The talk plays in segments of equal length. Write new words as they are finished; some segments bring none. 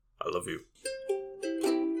I love you.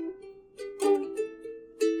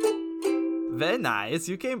 Very nice.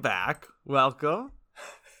 You came back. Welcome.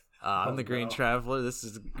 I'm the Green no. Traveler. This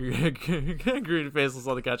is Green Faceless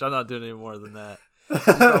on the Couch. I'm not doing any more than that. We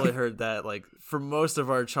probably heard that, like, for most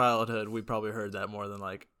of our childhood, we probably heard that more than,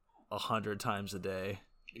 like, 100 times a day.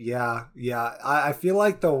 Yeah. I feel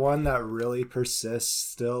like the one that really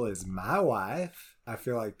persists still is My Wife. I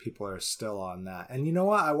feel like people are still on that. And you know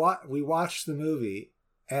what? We watched the movie,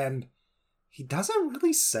 and he doesn't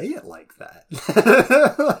really say it like that.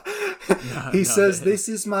 He says, "This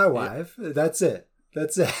is my wife." Yeah. That's it.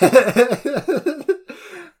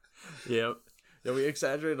 Yep. Yeah, we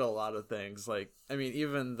exaggerated a lot of things. Like, I mean,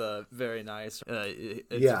 even the very nice,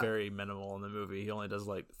 it's very minimal in the movie. He only does,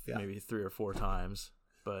 like, maybe 3 or 4 times.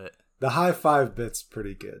 But the high five bit's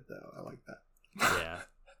pretty good, though. I like that. Yeah.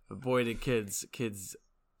 But boy, did kids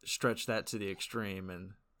stretch that to the extreme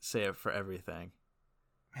and say it for everything.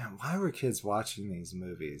 Man, why were kids watching these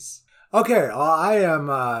movies? Okay, well, I am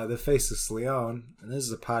the Faceless Leon, and this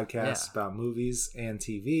is a podcast about movies and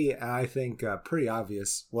TV, and I think pretty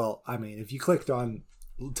obvious. Well, I mean, if you clicked on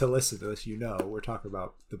to listen to this, you know we're talking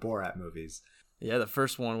about the Borat movies. Yeah, the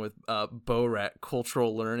first one with Borat,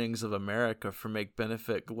 Cultural Learnings of America for Make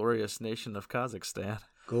Benefit Glorious Nation of Kazakhstan.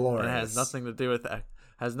 Glorious. And it has nothing to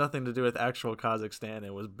do with actual Kazakhstan.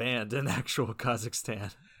 It was banned in actual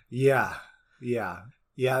Kazakhstan. Yeah.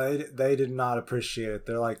 They did not appreciate it.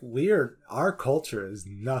 They're like, our culture is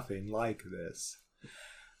nothing like this.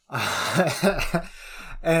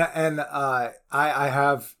 and I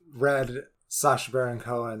have read Sacha Baron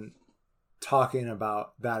Cohen talking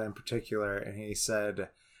about that in particular, and he said,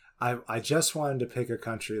 I just wanted to pick a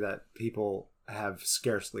country that people have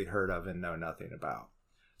scarcely heard of and know nothing about,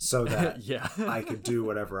 so that I could do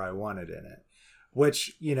whatever I wanted in it.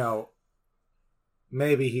 Which, you know,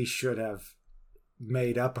 maybe he should have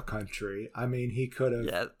made up a country. I mean, he could have.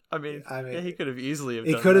 Yeah, I mean, he could have easily have.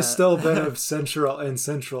 He could have still been of Central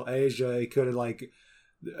Asia. He could have, like,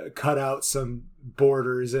 cut out some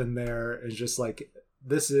borders in there and just like,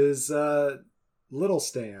 this is Little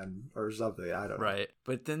Stan or something. I don't know. Right,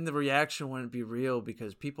 but then the reaction wouldn't be real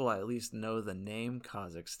because people at least know the name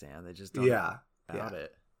Kazakhstan. They just don't know about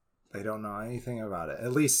it. They don't know anything about it,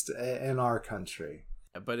 at least in our country.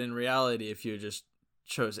 But in reality, if you just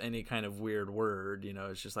chose any kind of weird word, you know,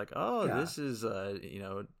 it's just like, this is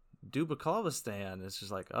Dubaklavstan. It's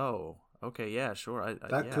just like, oh, okay, yeah, sure.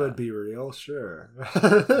 That could be real, sure.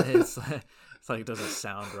 It's like it doesn't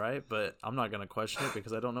sound right, but I'm not gonna question it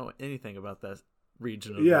because I don't know anything about that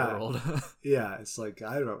region of the world. Yeah, it's like,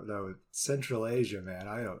 I don't know, Central Asia, man.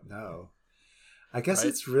 I don't know. I guess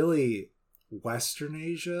it's really Western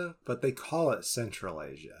Asia, but they call it Central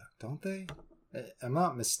Asia, don't they? I'm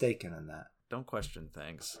not mistaken in that. Don't question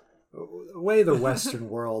things. The way the Western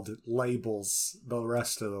world labels the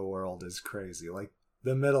rest of the world is crazy. Like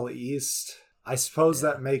the Middle East, I suppose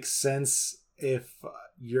that makes sense if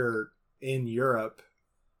you're in Europe,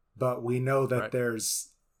 but we know that there's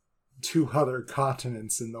 2 other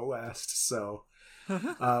continents in the West, so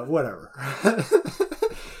whatever.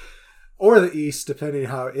 Or the East, depending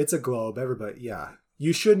how it's a globe. Everybody,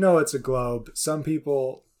 you should know it's a globe. Some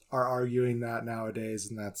people are arguing that nowadays,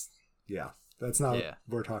 and that's not what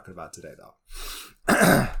we're talking about today, though.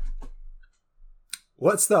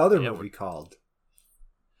 What's the other movie called?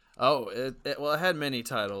 Oh, it had many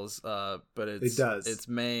titles, but its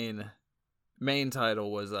main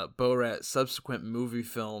title was Borat subsequent movie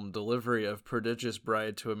film delivery of prodigious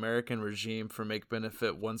bride to American regime for make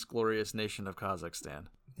benefit once glorious nation of Kazakhstan.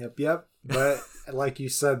 Yep. But like you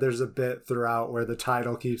said, there's a bit throughout where the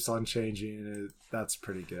title keeps on changing, and that's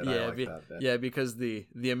pretty good. I like that bit. Yeah, because the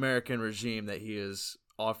American regime that he is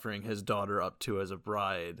offering his daughter up to as a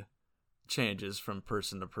bride changes from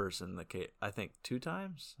person to person. I think 2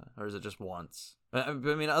 times, or is it just once? I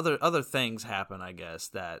mean, other things happen, I guess,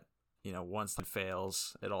 that, you know, once it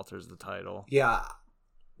fails, it alters the title. Yeah,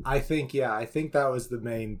 I think that was the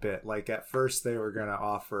main bit. Like, at first they were gonna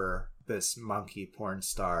offer this monkey porn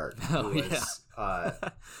star who is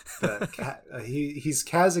he's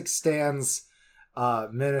Kazakhstan's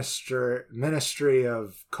Ministry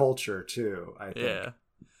of Culture too, I think. Yeah.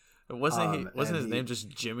 Wasn't his name just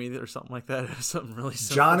Jimmy or something like that? Something really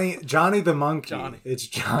simple. Johnny the monkey. It's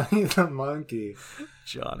Johnny the monkey.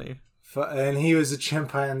 Johnny. And he was a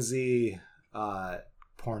chimpanzee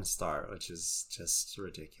porn star, which is just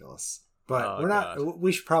ridiculous. But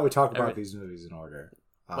we should probably talk about these movies in order.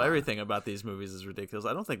 Well, everything about these movies is ridiculous.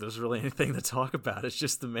 I don't think there's really anything to talk about. It's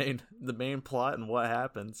just the main plot and what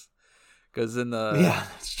happens. Because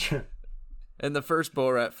that's true. In the first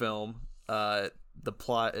Borat film, the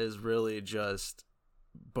plot is really just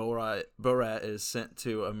Borat is sent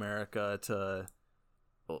to America to,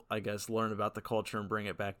 well, I guess, learn about the culture and bring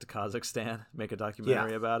it back to Kazakhstan, make a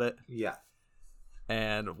documentary about it. Yeah.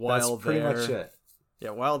 And while That's pretty there, much it.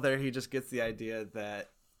 Yeah, while there, he just gets the idea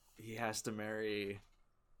that he has to marry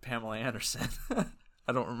Pamela Anderson.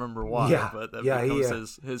 I don't remember why, but that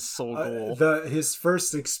becomes his sole goal. His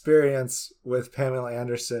first experience with Pamela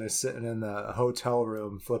Anderson is sitting in the hotel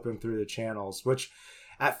room flipping through the channels, which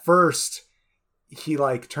at first he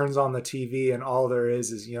like turns on the TV and all there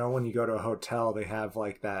is, you know, when you go to a hotel, they have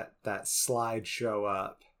like that slide show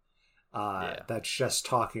up that's just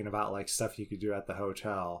talking about like stuff you could do at the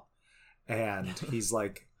hotel. And he's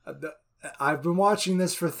like, I've been watching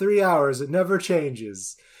this for 3 hours. It never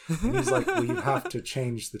changes. And he's like, well, you have to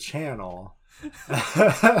change the channel.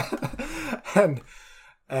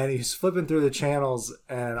 and he's flipping through the channels,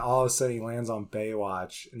 and all of a sudden he lands on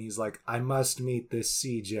Baywatch, and he's like, I must meet this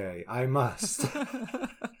CJ. I must.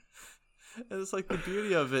 It's like the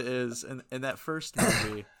beauty of it is in that first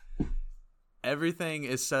movie, everything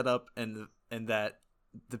is set up and that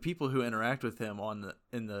the people who interact with him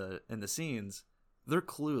in the scenes, they're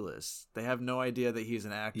clueless. They have no idea that he's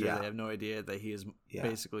an actor. Yeah. They have no idea that he is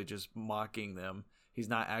basically just mocking them. He's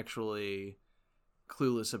not actually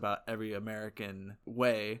clueless about every American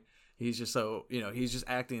way. He's just he's just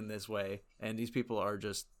acting this way, and these people are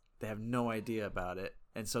just, they have no idea about it.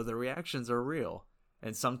 And so the reactions are real.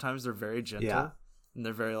 And sometimes they're very gentle. Yeah. And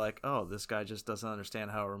they're very like, oh, this guy just doesn't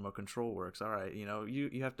understand how a remote control works. All right,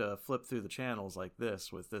 you have to flip through the channels like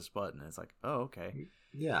this with this button. It's like, oh, okay.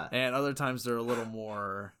 Yeah. And other times they're a little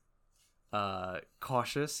more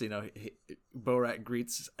cautious. Borat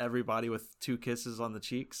greets everybody with 2 kisses on the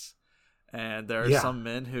cheeks. And there are some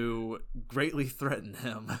men who greatly threaten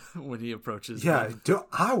him when he approaches them.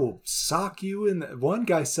 I will sock you in the... One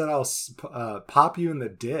guy said I'll pop you in the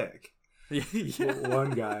dick. Yeah.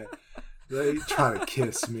 One guy. They try to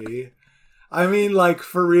kiss me. I mean, like,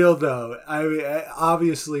 for real, though. I mean,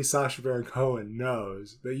 obviously, Sacha Baron Cohen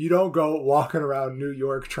knows that you don't go walking around New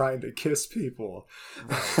York trying to kiss people.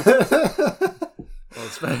 Well,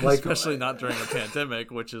 especially not during a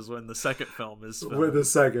pandemic, which is when the second film is filmed. With the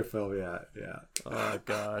second film, yeah. Oh,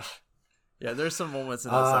 gosh. Yeah, there's some moments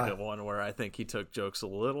in that second one where I think he took jokes a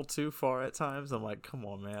little too far at times. I'm like, come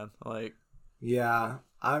on, man. Like, yeah.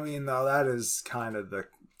 I mean, though, that is kind of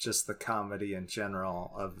just the comedy in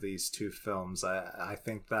general of these 2 films. I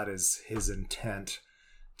think that is his intent,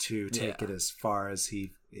 to take it as far as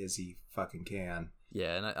he fucking can.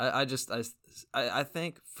 Yeah, and I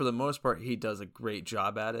think for the most part he does a great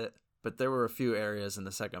job at it, but there were a few areas in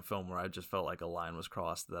the second film where I just felt like a line was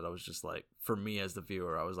crossed that I was just like, for me as the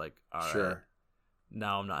viewer, I was like, all right,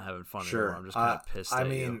 now I'm not having fun anymore. I'm just kind of pissed at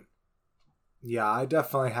you. Yeah, I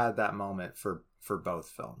definitely had that moment for both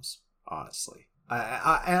films, honestly.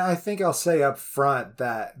 I think I'll say up front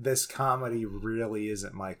that this comedy really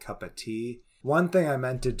isn't my cup of tea. One thing I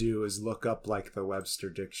meant to do is look up like the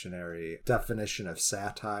Webster Dictionary definition of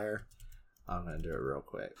satire. I'm going to do it real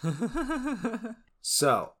quick.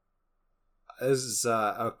 So, this is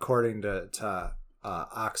according to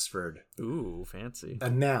Oxford. Ooh, fancy.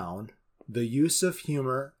 A noun, the use of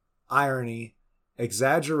humor, irony,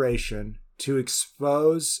 exaggeration to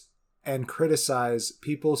expose and criticize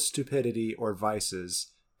people's stupidity or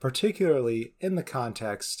vices, particularly in the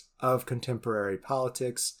context of contemporary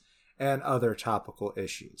politics and other topical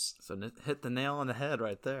issues. So hit the nail on the head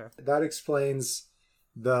right there. That explains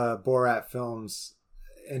the Borat films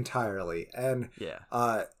entirely. And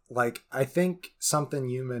I think something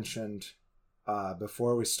you mentioned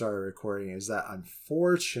before we started recording is that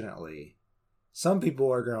unfortunately some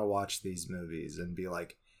people are going to watch these movies and be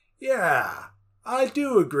like, yeah, I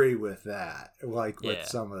do agree with that. Like with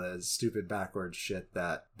some of the stupid backwards shit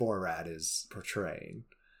that Borat is portraying.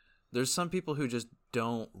 There's some people who just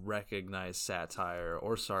don't recognize satire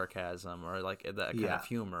or sarcasm or like that kind of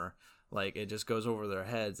humor. Like it just goes over their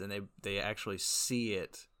heads, and they actually see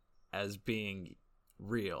it as being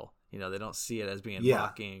real. They don't see it as being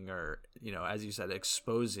mocking or, as you said,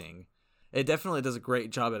 exposing. It definitely does a great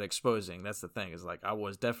job at exposing. That's the thing, is like I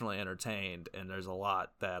was definitely entertained, and there's a lot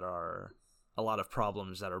of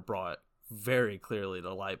problems that are brought very clearly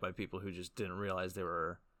to light by people who just didn't realize they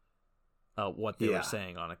were what they were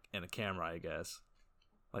saying in a camera, I guess.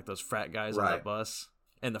 Like those frat guys on that bus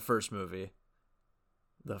in the first movie.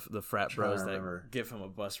 The frat bros that give him a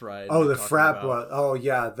bus ride. Oh, the frat bros. Oh,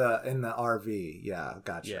 yeah, in the RV. Yeah,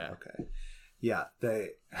 gotcha. Yeah. Okay. Yeah,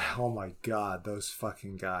 oh my God, those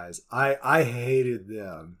fucking guys. I hated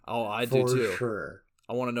them. Oh, I do too. For sure.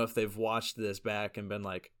 I want to know if they've watched this back and been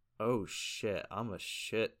like, oh shit, I'm a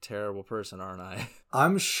terrible person, aren't I?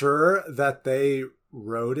 I'm sure that they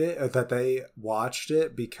wrote it, that they watched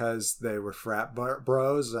it because they were frat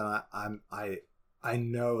bros, and I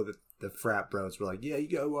know that the frat bros were like, yeah, you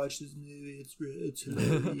gotta watch this movie. It's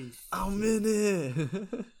hilarious. I'm in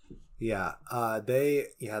it. Yeah, they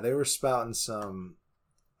were spouting some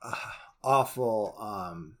awful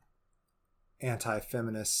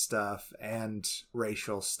anti-feminist stuff and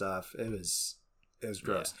racial stuff. It was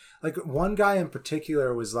gross. Yeah. Like one guy in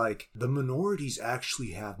particular was like, the minorities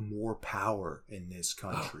actually have more power in this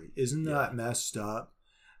country. Isn't that messed up?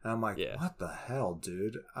 And I'm like, what the hell,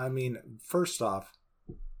 dude? I mean, first off,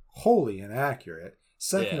 wholly inaccurate.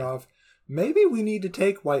 Second off, maybe we need to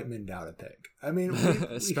take white men down a peg. I mean,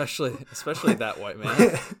 especially that white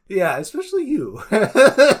man. Yeah, especially you.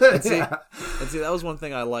 and see, that was one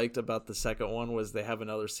thing I liked about the second one, was they have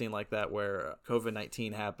another scene like that where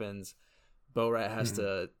COVID-19 happens. Borat has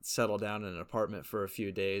to settle down in an apartment for a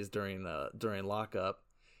few days during lockup,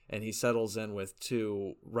 and he settles in with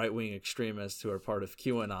two right-wing extremists who are part of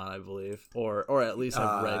QAnon, I believe, or at least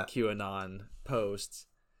have read QAnon posts,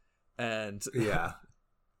 and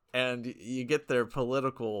and you get their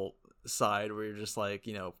political side where you're just like,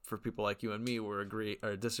 you know, for people like you and me, we're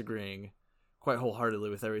disagreeing quite wholeheartedly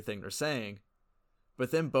with everything they're saying,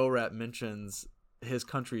 but then Borat mentions his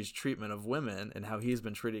country's treatment of women and how he's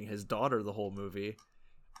been treating his daughter the whole movie,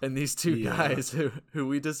 and these two guys who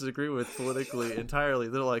we disagree with politically entirely,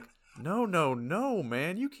 they're like, no,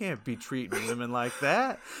 man, you can't be treating women like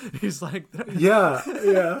that. He's like, yeah.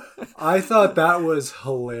 I thought that was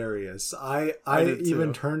hilarious. I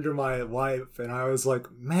even turned to my wife and I was like,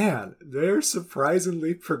 man, they're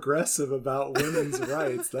surprisingly progressive about women's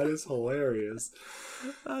rights. That is hilarious.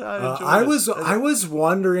 I was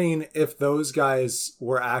wondering if those guys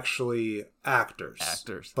were actually actors.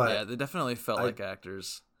 But yeah, they definitely felt like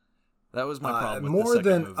actors. That was my problem with more the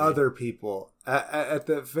second than movie. Other people. At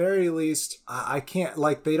the very least, I can't,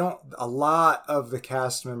 like, they don't, a lot of the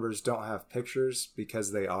cast members don't have pictures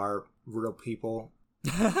because they are real people.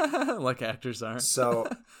 Like actors aren't. So,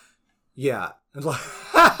 yeah.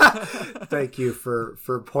 Thank you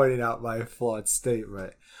for pointing out my flawed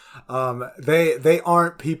statement. They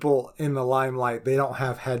aren't people in the limelight. They don't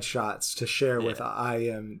have headshots to share with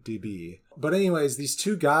IMDb. But anyways, these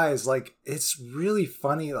two guys, like, it's really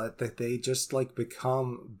funny that they just like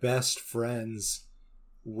become best friends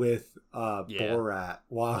with Borat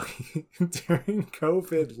while during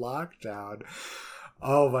COVID lockdown.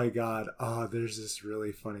 Oh my god. Oh, there's this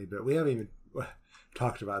really funny bit. We haven't even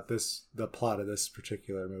talked about the plot of this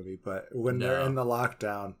particular movie, but when they're in the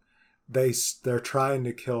lockdown, they're trying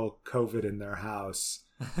to kill COVID in their house,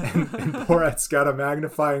 and Borat's got a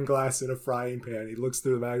magnifying glass and a frying pan. He looks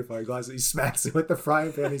through the magnifying glass and he smacks it with the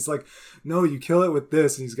frying pan. He's like, no, you kill it with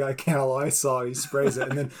this. And he's got a can of Lysol. He sprays it,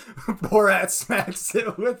 and then Borat smacks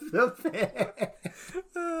it with the pan.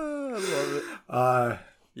 I love it.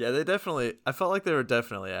 Yeah, I felt like they were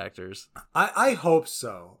definitely actors. I hope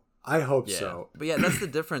so. I hope so. But yeah, that's the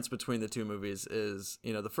difference between the two movies is,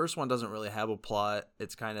 you know, the first one doesn't really have a plot.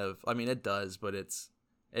 It's kind of, I mean, it does, but it's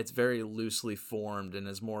very loosely formed and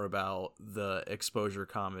is more about the exposure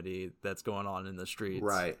comedy that's going on in the streets.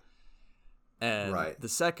 Right. And the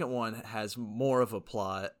second one has more of a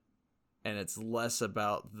plot, and it's less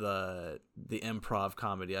about the improv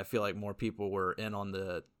comedy. I feel like more people were in on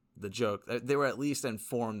the joke. They were at least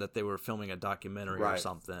informed that they were filming a documentary or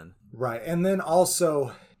something. Right. And then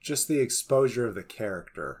also just the exposure of the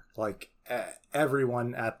character. Like,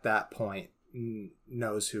 everyone at that point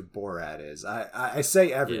knows who Borat is. I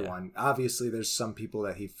say everyone. Yeah. Obviously, there's some people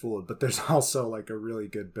that he fooled, but there's also like a really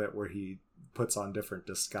good bit where he puts on different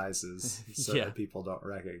disguises so that people don't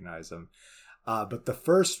recognize him. But the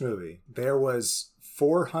first movie, there was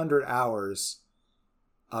 400 hours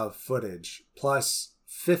of footage plus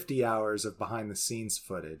 50 hours of behind the scenes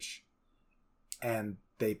footage, and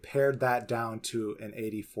they pared that down to an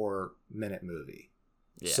 84-minute movie.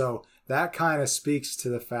 Yeah. So that kind of speaks to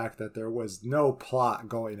the fact that there was no plot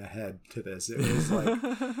going ahead to this. It was like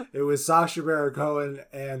it was Sacha Baron Cohen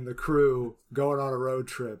and the crew going on a road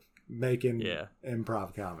trip making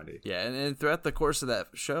improv comedy. Yeah, and throughout the course of that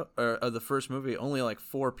show, or of the first movie, only like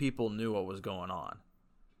 4 people knew what was going on.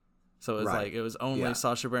 So it was like, it was only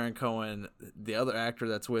Sacha Baron Cohen, the other actor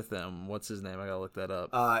that's with him. What's his name? I gotta look that up.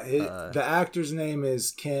 The actor's name is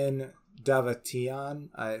Ken Davatian.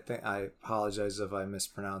 I apologize if I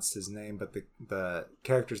mispronounced his name, but the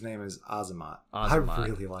character's name is Azamat. I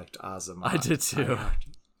really liked Azamat. I did too.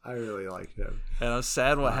 I really liked him. And I was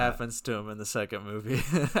sad what happens to him in the second movie.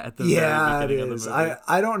 At the very beginning of the movie.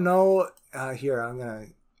 I don't know. Here, I'm gonna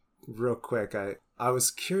real quick. I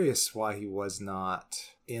was curious why he was not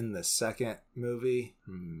in the second movie.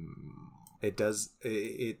 It does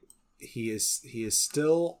it. He is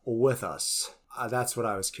still with us. That's what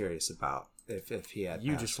I was curious about. If he had,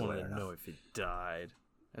 you just wanted to know if he died.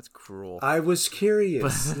 That's cruel. I was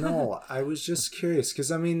curious. No, I was just curious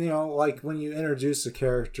because I mean, you know, like when you introduce a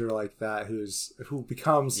character like that who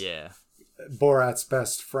becomes Borat's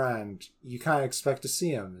best friend, you kind of expect to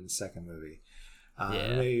see him in the second movie.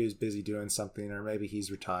 Maybe he was busy doing something, or maybe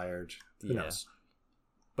he's retired. Who knows?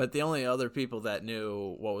 But the only other people that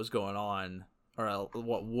knew what was going on, or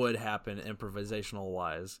what would happen improvisational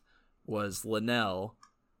wise, was Linnell,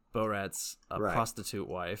 Borat's prostitute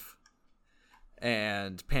wife,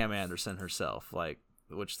 and Pam Anderson herself.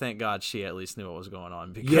 Which thank God she at least knew what was going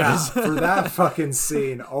on. Because for that fucking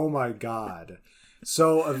scene, oh my God.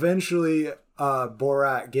 So eventually,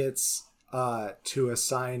 Borat gets to a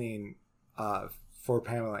signing for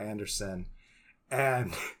Pamela Anderson,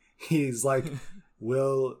 and he's like,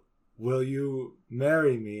 will you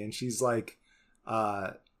marry me? And she's like,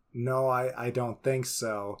 no, I don't think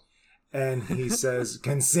so. And he says,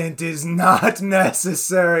 consent is not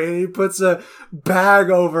necessary. And he puts a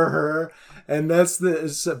bag over her, and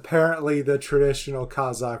that's apparently the traditional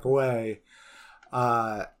Kazakh way,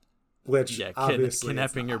 which obviously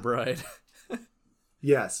kidnapping your bride.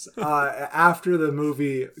 Yes. After the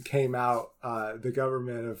movie came out, the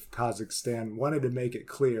government of Kazakhstan wanted to make it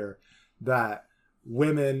clear that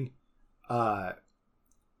women,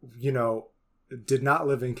 did not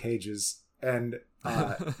live in cages and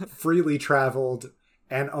freely traveled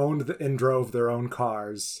and owned and drove their own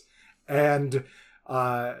cars. And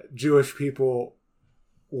Jewish people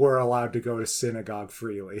were allowed to go to synagogue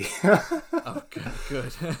freely. Oh,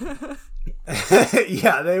 good.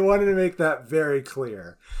 Yeah, they wanted to make that very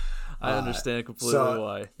clear. I understand completely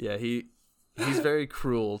why. Yeah, he's very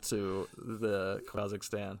cruel to the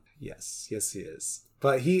Kazakhstan. Yes, he is.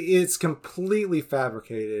 But he is completely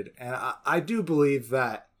fabricated, and I do believe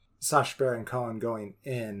that Sacha Baron Cohen going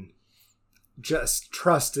in just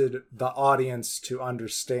trusted the audience to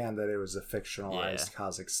understand that it was a fictionalized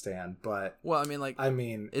Kazakhstan. But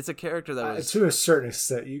it's a character that was to a certain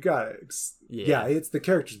extent. You got it. It's the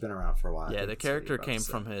character's been around for a while. Yeah, the character came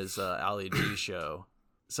from his Ali G show,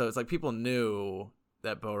 so it's like people knew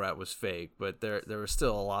that Borat was fake, but there were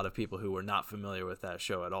still a lot of people who were not familiar with that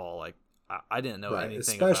show at all. Like I didn't know anything,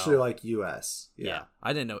 especially like U.S. Yeah,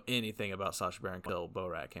 I didn't know anything about Sacha Baron Cohen until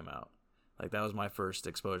Borat came out. Like, that was my first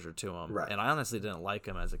exposure to him. Right. And I honestly didn't like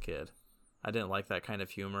him as a kid. I didn't like that kind of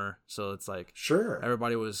humor. So it's like, sure,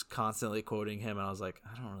 everybody was constantly quoting him, and I was like,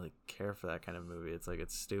 I don't really care for that kind of movie. It's like,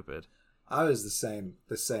 it's stupid. I was the same.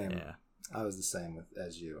 Yeah. I was the same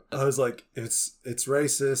as you. I was like, it's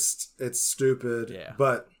racist, it's stupid. Yeah.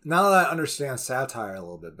 But now that I understand satire a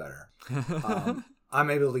little bit better, I'm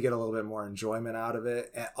able to get a little bit more enjoyment out of it.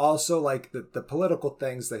 And also, like, the political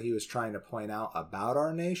things that he was trying to point out about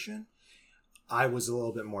our nation, I was a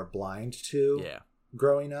little bit more blind to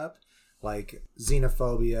growing up. Like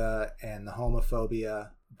xenophobia and the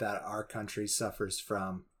homophobia that our country suffers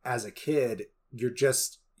from. As a kid, you're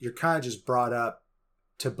kind of just brought up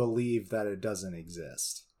to believe that it doesn't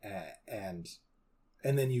exist. And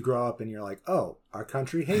then you grow up and you're like, oh, our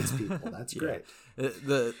country hates people. That's great.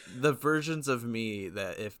 The versions of me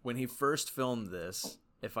that when he first filmed this,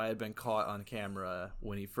 if I had been caught on camera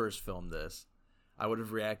when he first filmed this, I would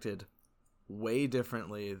have reacted way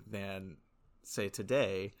differently than, say,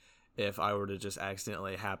 today, if I were to just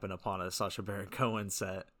accidentally happen upon a Sacha Baron Cohen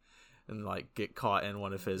set and like get caught in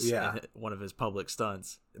one of his public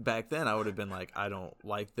stunts. Back then, I would have been like, I don't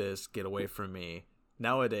like this. Get away from me.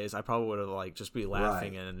 Nowadays, I probably would have like just be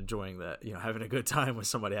laughing and enjoying that, having a good time with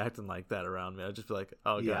somebody acting like that around me. I'd just be like,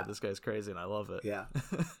 oh god, this guy's crazy, and I love it. Yeah,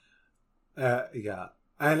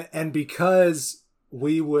 and because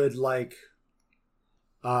we would like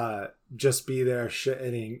just be there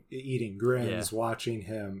eating grins, watching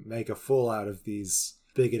him make a fool out of these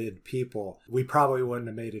bigoted people, we probably wouldn't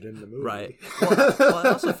have made it in the movie. Right. Well, I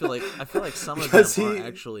also feel like some of them aren't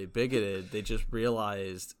actually bigoted. They just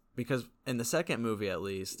realized, because in the second movie at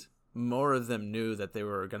least, more of them knew that they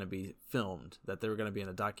were going to be filmed, that they were going to be in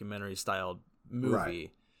a documentary styled movie.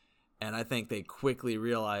 Right. And I think they quickly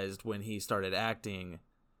realized when he started acting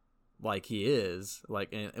like he is,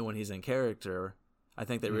 like when he's in character, I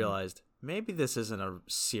think they realized maybe this isn't a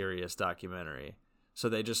serious documentary. So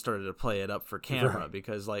they just started to play it up for camera,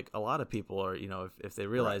 because like a lot of people are, if they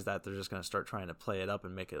realize that, they're just going to start trying to play it up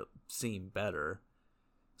and make it seem better.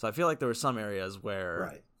 So I feel like there were some areas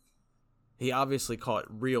where he obviously caught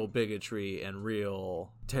real bigotry and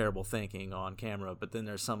real terrible thinking on camera, but then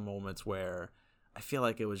there's some moments where I feel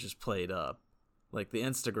like it was just played up. like the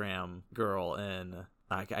Instagram girl in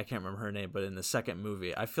I can't remember her name, but in the second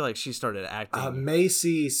movie, I feel like she started acting.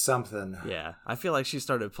 Macy something. Yeah, I feel like she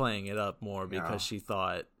started playing it up more because she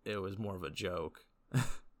thought it was more of a joke.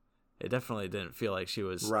 It definitely didn't feel like she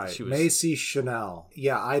was right. She was Macy Chanel.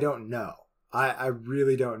 Yeah, I don't know. I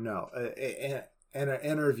really don't know. In an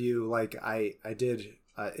interview, like I did,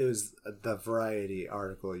 it was the Variety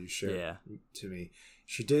article you shared to me.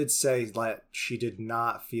 She did say that she did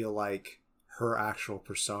not feel like her actual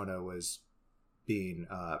persona was being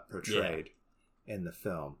portrayed in the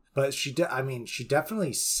film, but she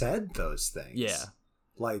definitely said those things. Yeah,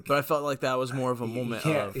 like, but I felt like that was more of a moment.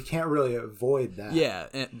 You can't really avoid that. Yeah,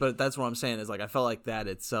 but that's what I'm saying is like I felt like that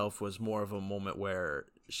itself was more of a moment where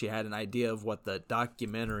she had an idea of what the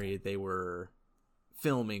documentary they were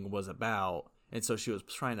filming was about, and so she was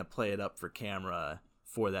trying to play it up for camera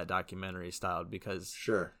for that documentary style, because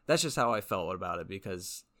that's just how I felt about it,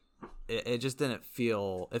 because it just didn't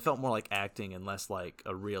feel, it felt more like acting and less like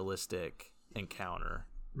a realistic encounter.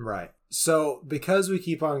 Right. So because we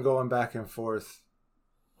keep on going back and forth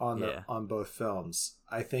on both films,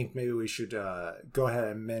 I think maybe we should go ahead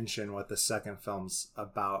and mention what the second film's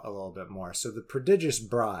about a little bit more. So The Prodigious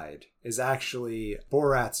Bride is actually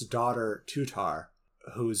Borat's daughter Tutar,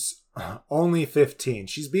 who's only 15.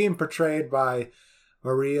 She's being portrayed by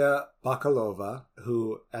Maria Bakalova,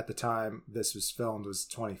 who at the time this was filmed was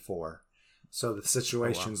 24. So the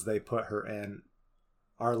situations they put her in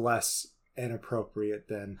are less inappropriate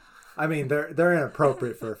than, I mean, they're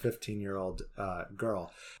inappropriate for a 15-year-old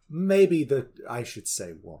girl. Maybe I should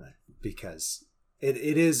say woman, because it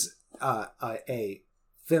is a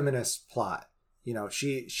feminist plot. You know,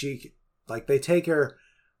 she like, they take her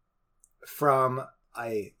from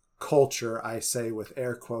a culture, I say with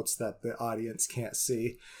air quotes that the audience can't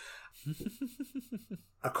see,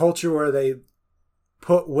 a culture where they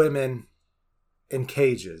put women in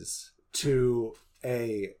cages, to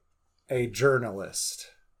a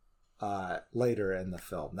journalist later in the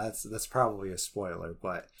film. That's probably a spoiler,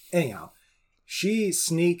 but anyhow, she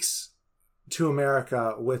sneaks to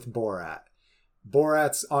America with Borat.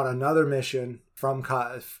 Borat's on another mission for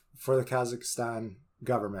the Kazakhstan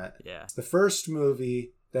government. Yeah. The first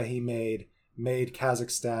movie that he made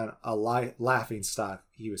Kazakhstan a laughing stock.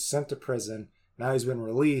 He was sent to prison. Now he's been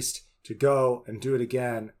released to go and do it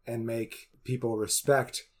again and make people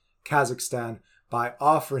respect Kazakhstan by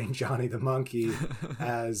offering Johnny the Monkey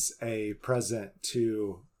as a present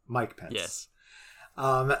to Mike Pence. Yes.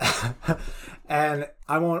 And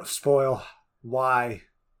I won't spoil why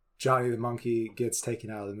Johnny the Monkey gets taken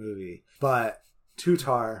out of the movie, but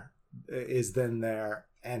Tutar is then there,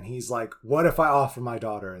 and he's like, what if I offer my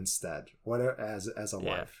daughter instead? What as a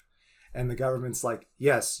wife? And the government's like,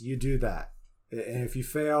 yes, you do that. And if you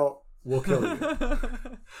fail, we'll kill you.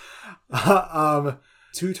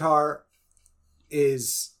 Tutar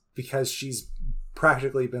is, because she's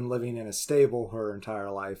practically been living in a stable her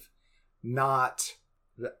entire life, not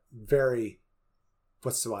very,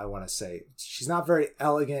 what's what I want to say? She's not very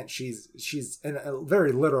elegant. She's in a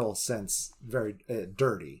very literal sense, very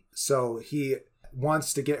dirty. So he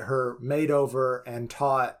wants to get her made over and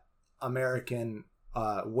taught American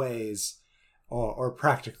ways, or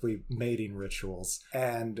practically mating rituals.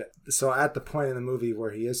 And so at the point in the movie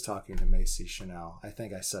where he is talking to Macy Chanel, I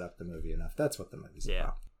think I set up the movie enough. That's what the movie's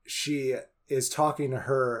about. She is talking to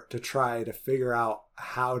her to try to figure out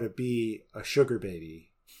how to be a sugar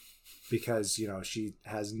baby, because, you know, she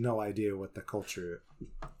has no idea what the culture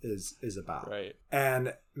is about. Right.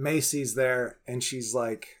 And Macy's there, and she's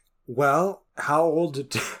like, well, how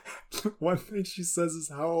old one thing she says is,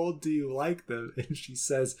 how old do you like them? And she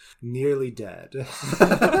says, nearly dead.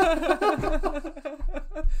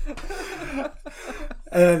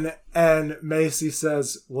 and Macy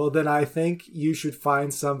says, well, then I think you should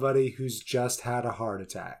find somebody who's just had a heart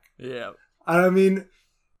attack. Yeah. I mean,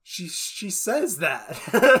 she says that.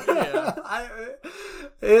 Yeah.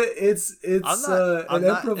 It's an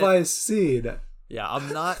improvised scene. Yeah,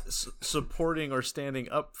 I'm not supporting or standing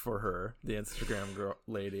up for her, the Instagram girl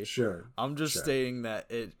lady. Sure. I'm just stating that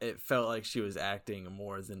it felt like she was acting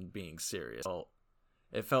more than being serious.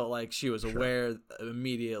 It felt like she was aware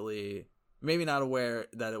immediately, maybe not aware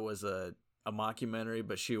that it was a mockumentary,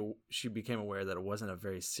 but she became aware that it wasn't a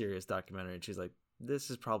very serious documentary. And she's like, this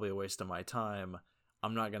is probably a waste of my time.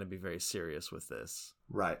 I'm not going to be very serious with this.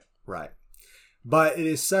 Right. But it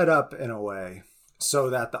is set up in a way so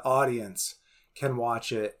that the audience can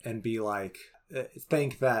watch it and be like,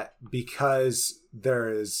 think that because there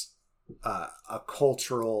is a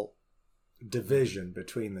cultural division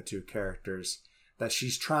between the two characters, that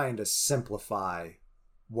she's trying to simplify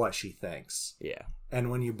what she thinks. Yeah. And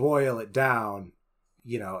when you boil it down,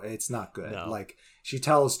 you know, it's not good. No. Like, she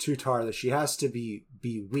tells Tutar that she has to be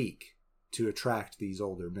weak to attract these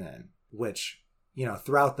older men, which, you know,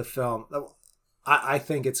 throughout the film, I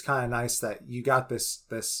think it's kind of nice that you got this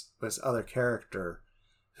other character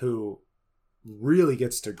who really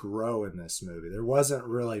gets to grow in this movie. There wasn't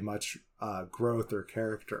really much growth or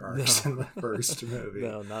character arcs in the first movie.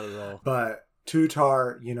 No, not at all. But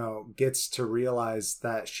Tutar, you know, gets to realize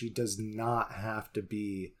that she does not have to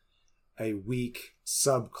be a weak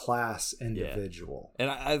subclass individual. Yeah.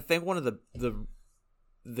 And I think one of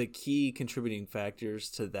the key contributing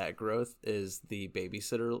factors to that growth is the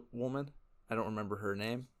babysitter woman. I don't remember her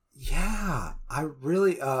name. Yeah, I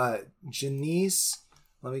really Janice.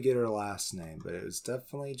 Let me get her last name, but it was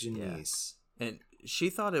definitely Janice. Yeah. And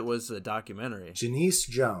she thought it was a documentary. Janice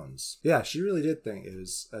Jones. Yeah, she really did think it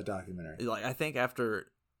was a documentary. Like, I think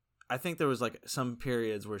there was like some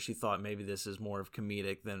periods where she thought maybe this is more of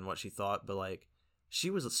comedic than what she thought, but like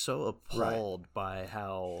she was so appalled by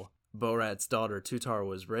how Borat's daughter Tutar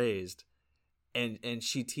was raised. And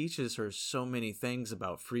she teaches her so many things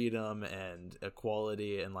about freedom and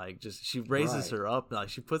equality, and like just she raises her up, and like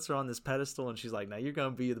she puts her on this pedestal, and she's like, now you're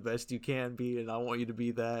gonna be the best you can be, and I want you to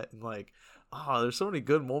be that. And like, oh, there's so many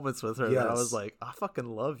good moments with her that I was like, I fucking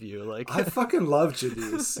love you. Like, I fucking love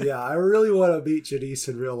Janice. Yeah, I really want to meet Janice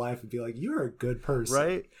in real life and be like, you're a good person,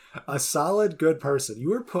 right? A solid good person.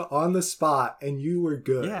 You were put on the spot and you were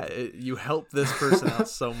good. Yeah, you helped this person out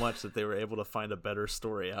so much that they were able to find a better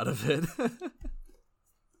story out of it.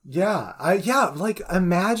 Yeah, like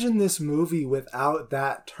imagine this movie without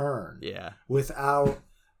that turn. Yeah. Without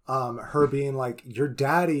her being like, your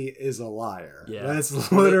daddy is a liar. Yeah.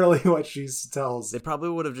 That's literally what she tells. They probably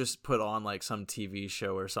would have just put on like some TV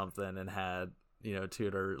show or something and had, you know,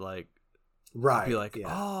 Tudor like be like,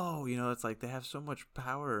 oh, you know, it's like they have so much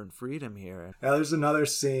power and freedom here. Yeah, there's another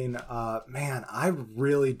scene. Man, I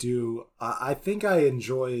really do. I think I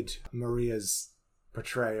enjoyed Maria's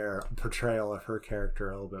portrayal of her character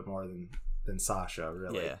a little bit more than Sasha,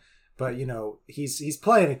 really. Yeah. But you know, he's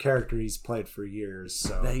playing a character he's played for years,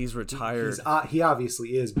 so that he's retired. He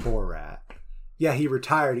obviously is Borat. Yeah, he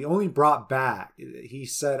retired. He only brought back. He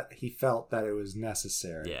said he felt that it was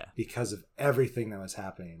necessary because of everything that was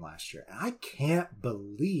happening last year. And I can't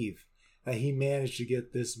believe that he managed to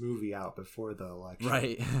get this movie out before the election.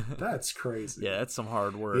 Right. That's crazy. Yeah, that's some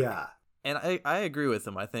hard work. Yeah. And I agree with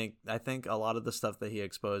him. I think a lot of the stuff that he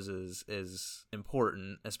exposes is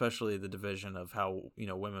important, especially the division of how, you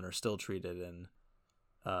know, women are still treated in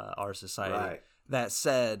our society. Right. That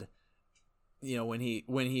said, you know, when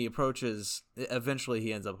he approaches, eventually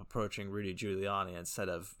he ends up approaching Rudy Giuliani instead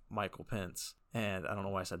of Michael Pence. And I don't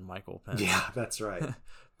know why I said Michael Pence. Yeah, that's right.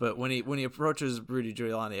 But when he approaches Rudy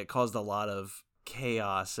Giuliani, it caused a lot of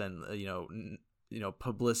chaos and you know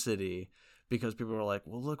publicity. Because people were like,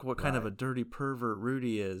 well, look what kind of a dirty pervert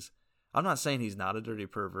Rudy is. I'm not saying he's not a dirty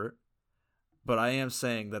pervert, but I am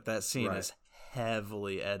saying that scene is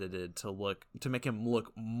heavily edited to make him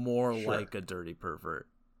look more like a dirty pervert.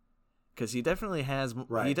 Because he definitely has.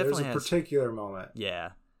 Right. He definitely There's a particular moment. Yeah.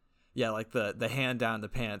 Yeah, like the hand down the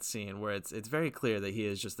pants scene where it's very clear that he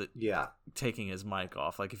is just taking his mic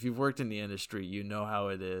off. Like if you've worked in the industry, you know how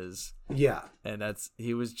it is. Yeah. And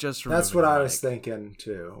he was just that's what I was thinking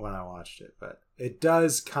too when I watched it. But it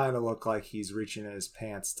does kind of look like he's reaching in his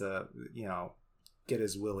pants to, you know, get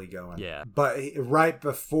his willy going. Yeah. But right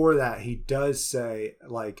before that, he does say,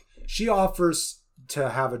 like, she offers to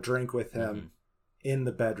have a drink with him in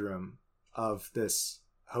the bedroom of this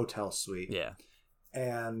hotel suite. Yeah.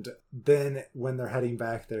 And then when they're heading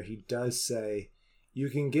back there, he does say, you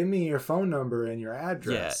can give me your phone number and your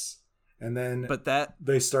address. Yeah. And then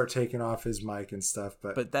they start taking off his mic and stuff.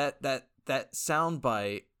 But that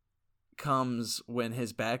soundbite comes when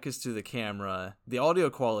his back is to the camera. The audio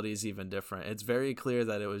quality is even different. It's very clear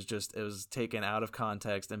that it was taken out of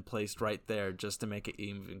context and placed right there just to make it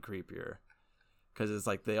even creepier. Because it's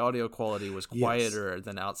like the audio quality was quieter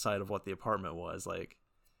than outside of what the apartment was. Like,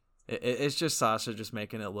 it's just Sasha just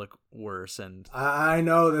making it look worse. And I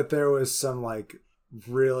know that there was some like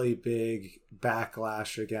really big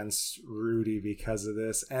backlash against Rudy because of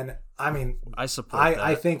this, and I mean, I support that.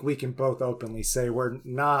 I think we can both openly say we're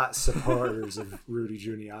not supporters of Rudy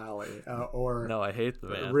Giuliani or no, I hate the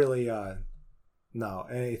man. Really, no,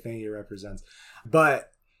 anything he represents.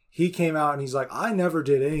 But he came out and he's like, I never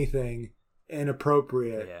did anything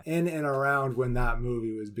inappropriate in and around when that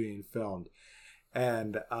movie was being filmed.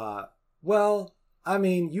 And, well, I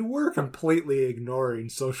mean, you were completely ignoring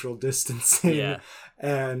social distancing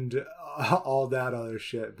and all that other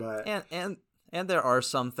shit, but... And there are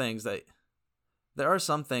some things that there are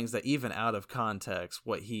some things that even out of context,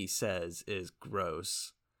 what he says is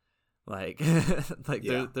gross. Like, like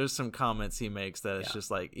there's some comments he makes that it's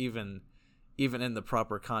just like, even in the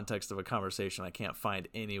proper context of a conversation, I can't find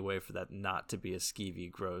any way for that not to be a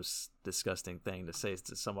skeevy, gross, disgusting thing to say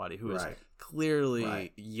to somebody who is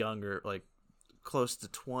clearly younger, like close to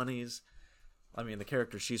 20s. I mean, the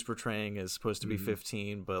character she's portraying is supposed to be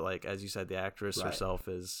 15, but like, as you said, the actress herself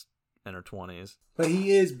is in her 20s. But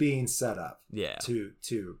he is being set up yeah.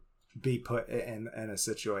 to be put in a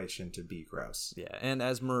situation to be gross. Yeah, and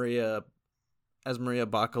as Maria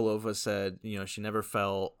Bakalova said, you know, she never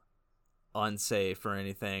felt unsafe or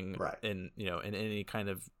anything in any kind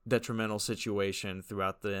of detrimental situation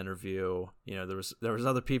throughout the interview. You know, there was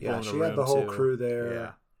other people in the room. She had the whole crew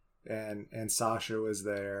there. Yeah. And Sasha was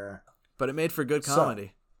there. But it made for good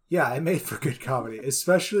comedy. It made for good comedy,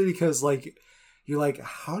 especially because like you're like,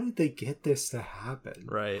 how did they get this to happen?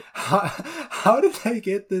 Right. How did they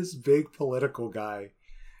get this big political guy?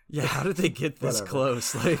 Yeah, how did they get this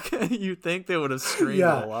close? Like, you'd think they would have screamed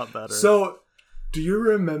a lot better. So, do you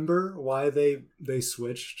remember why they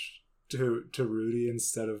switched to Rudy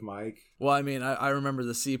instead of Mike? Well, I mean, I remember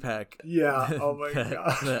the CPAC. Yeah. Oh my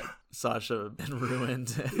god. That Sasha had been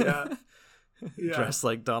ruined. Yeah. Dressed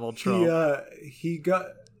like Donald Trump. He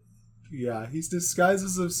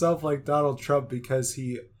disguises himself like Donald Trump because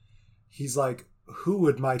he's like, who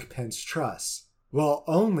would Mike Pence trust? Well,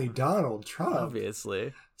 only Donald Trump.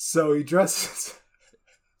 Obviously. So he dresses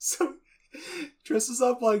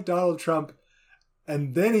up like Donald Trump,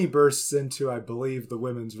 and then he bursts into, I believe, the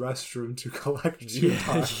women's restroom to collect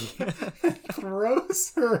Jutai and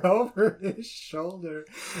throws her over his shoulder,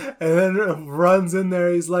 and then runs in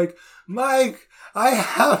there. He's like, Mike, I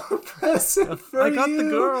have a present for you. I got the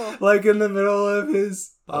girl. Like in the middle of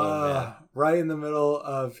his, right in the middle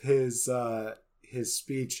of his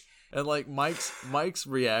speech. And like Mike's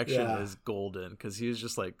reaction is golden because he was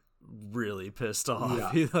just like really pissed off.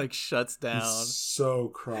 Yeah. He like shuts down. He's so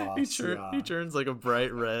cross. He turns like a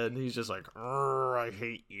bright red. And he's just like, I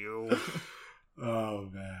hate you. Oh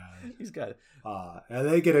man, he's got it. And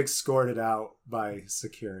they get escorted out by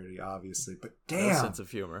security, obviously. But damn, sense of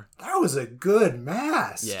humor. That was a good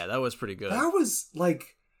mask. Yeah, that was pretty good. That was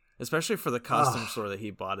like. Especially for the costume store that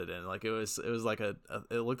he bought it in, like it was like it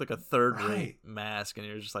looked like a third-rate mask, and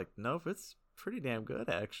you're just like, nope, it's pretty damn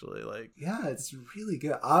good actually. Like, yeah, it's really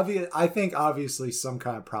good. I think obviously some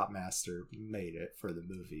kind of prop master made it for the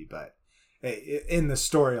movie, but in the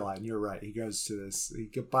storyline, you're right. He goes to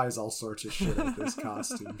he buys all sorts of shit at this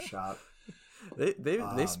costume shop.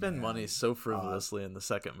 They spend money so frivolously in the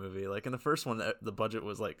second movie. Like in the first one, the budget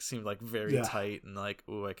was like seemed like very tight and like,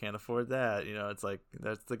 ooh, I can't afford that. You know, it's like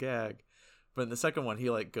that's the gag. But in the second one, he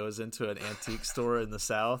like goes into an antique store in the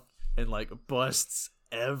South and like busts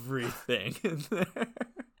everything in there.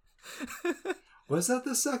 Was that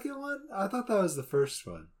the second one? I thought that was the first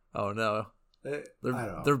one. Oh no.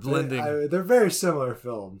 They're blending. They're very similar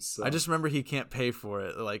films. So. I just remember he can't pay for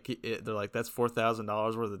it. Like they're like, that's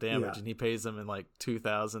 $4,000 worth of damage, and he pays them in like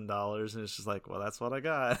 $2,000, and it's just like, well, that's what I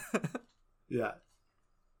got. Yeah,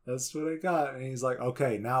 that's what I got. And he's like,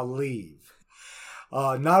 okay, now leave.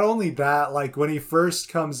 Not only that, like when he first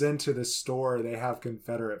comes into the store, they have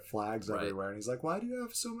Confederate flags everywhere, and he's like, why do you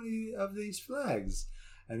have so many of these flags?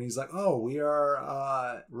 And he's like, oh, we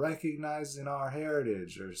are recognizing our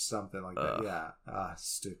heritage or something like that. Yeah.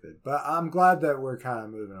 Stupid. But I'm glad that we're kind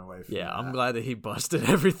of moving away from that. Yeah, I'm glad that he busted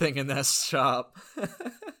everything in that shop.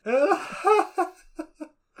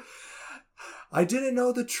 I didn't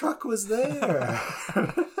know the truck was there.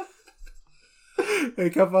 They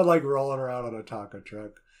kept on like rolling around on a taco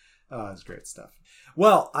truck. Oh, it's great stuff.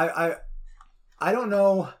 Well, I don't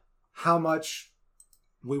know how much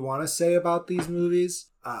we want to say about these movies.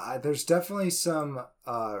 There's definitely some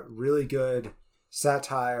really good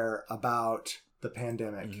satire about the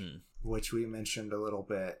pandemic, which we mentioned a little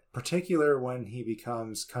bit. Particular when he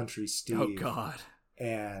becomes Country Steve. Oh God!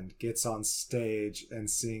 And gets on stage and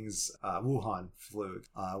sings "Wuhan Flu,"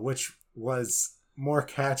 which was more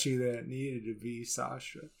catchy than it needed to be.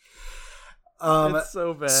 Sasha. It's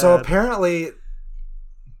so bad. So apparently,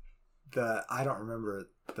 I don't remember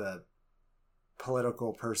the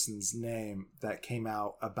political person's name that came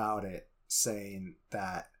out about it, saying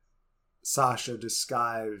that Sasha,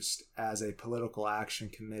 disguised as a political action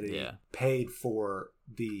committee, paid for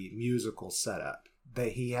the musical setup.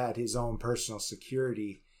 That he had his own personal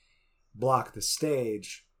security block the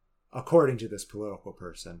stage, according to this political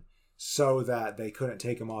person, so that they couldn't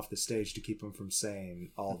take him off the stage to keep him from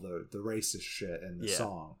saying all the racist shit in the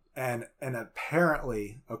song. And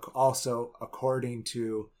apparently, also according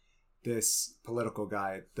to this political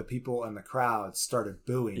guy, the people in the crowd started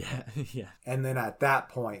booing him. Yeah. And then at that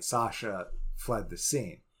point, Sasha fled the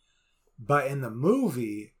scene. But in the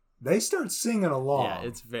movie, they start singing along. Yeah,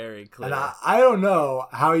 it's very clear. And I don't know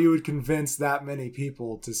how you would convince that many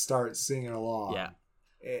people to start singing along. Yeah.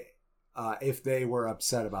 If they were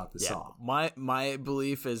upset about the song. My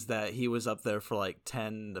belief is that he was up there for like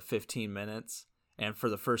 10 to 15 minutes. And for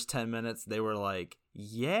the first 10 minutes, they were like,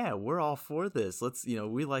 yeah, we're all for this. Let's,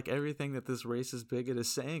 we like everything that this racist bigot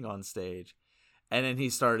is saying on stage. And then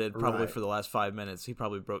he started probably for the last 5 minutes. He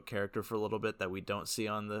probably broke character for a little bit that we don't see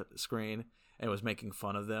on the screen and was making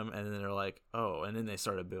fun of them. And then they're like, oh, and then they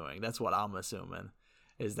started booing. That's what I'm assuming,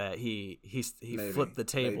 is that he flipped the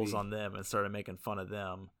tables on them and started making fun of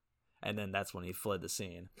them. And then that's when he fled the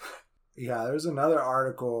scene. Yeah, there's another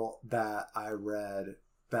article that I read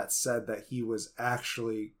that said that he was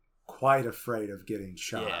actually quite afraid of getting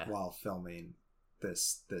shot while filming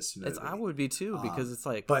this movie. I would be too, because it's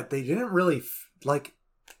like... But they didn't really...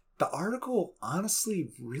 the article honestly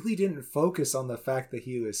really didn't focus on the fact that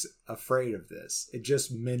he was afraid of this. It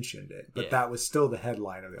just mentioned it. But that was still the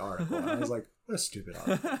headline of the article. And I was like, what a stupid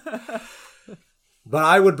article. But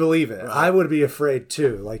I would believe it. Right. I would be afraid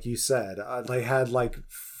too, like you said. They had like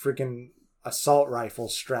freaking assault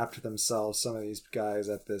rifles strapped to themselves, some of these guys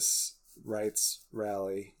at this rights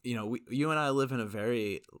rally. You and I live in a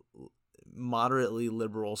very moderately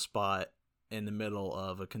liberal spot in the middle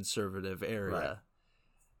of a conservative area.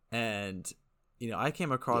 Right. And, I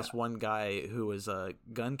came across one guy who was a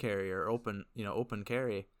gun carrier, open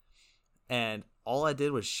carry. And all I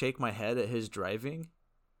did was shake my head at his driving.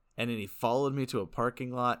 And then he followed me to a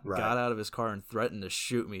parking lot, got out of his car, and threatened to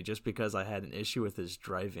shoot me just because I had an issue with his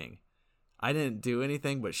driving. I didn't do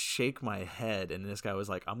anything but shake my head, and this guy was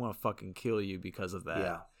like, I'm going to fucking kill you because of that.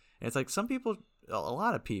 Yeah. And it's like, a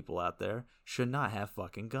lot of people out there should not have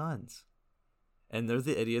fucking guns. And they're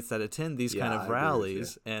the idiots that attend these kind of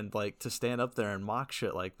rallies, and like to stand up there and mock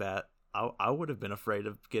shit like that, I would have been afraid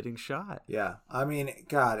of getting shot. Yeah. I mean,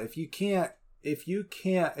 God, if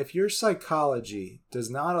your psychology does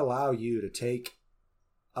not allow you to take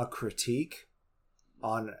a critique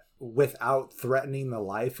on without threatening the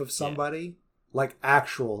life of somebody, like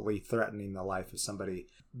actually threatening the life of somebody,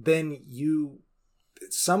 then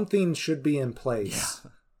something should be in place.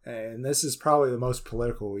 Yeah. And this is probably the most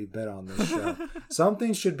political we've been on this show.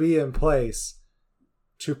 Something should be in place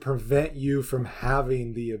to prevent you from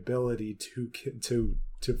having the ability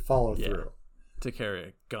to follow through. To carry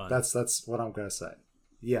a gun. That's what I'm gonna say.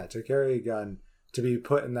 Yeah, to carry a gun, to be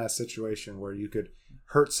put in that situation where you could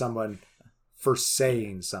hurt someone for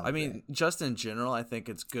saying something. I mean, just in general, I think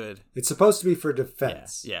it's good. It's supposed to be for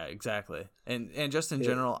defense. Yeah, exactly. And just in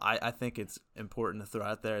general, I think it's important to throw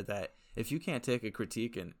out there that if you can't take a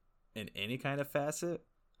critique in any kind of facet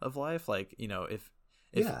of life, like, if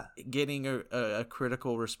getting a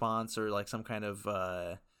critical response or like some kind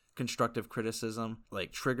of constructive criticism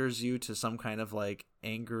like triggers you to some kind of like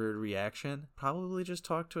anger reaction, probably just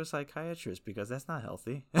talk to a psychiatrist, because that's not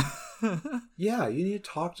healthy. Yeah, you need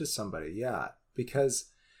to talk to somebody. Yeah,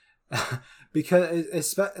 because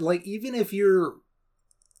like even if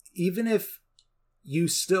you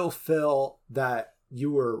still feel that you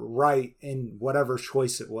were right in whatever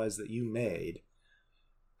choice it was that you made,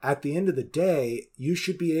 at the end of the day, you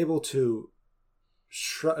should be able to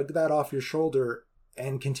shrug that off your shoulder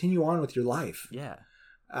and continue on with your life. Yeah.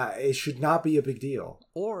 It should not be a big deal.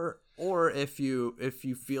 Or if you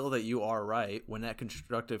feel that you are right, when that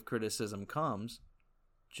constructive criticism comes,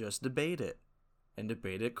 just debate it. And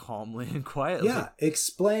debate it calmly and quietly. Yeah,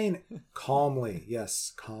 explain calmly.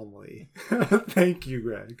 Yes, calmly. Thank you,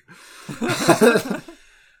 Greg.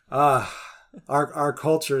 Our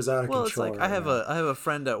culture is out of control. Well, it's like I have a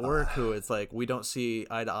friend at work who it's like we don't see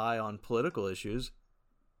eye to eye on political issues,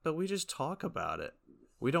 but we just talk about it.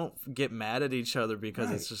 We don't get mad at each other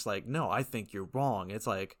because it's just like, no, I think you're wrong. It's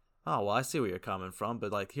like, oh, well, I see where you're coming from,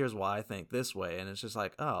 but like, here's why I think this way. And it's just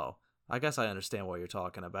like, oh, I guess I understand what you're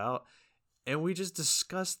talking about. And we just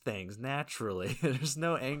discuss things naturally. There's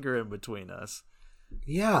no anger in between us.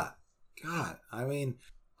 Yeah. God, I mean,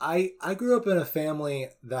 I grew up in a family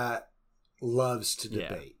that loves to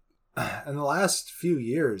debate. In the last few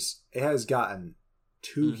years, it has gotten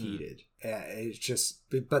too heated. It's just,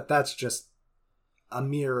 but that's just a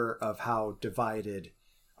mirror of how divided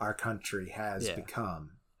our country has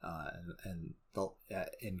become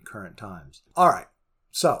in current times. All right.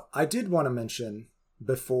 So I did want to mention,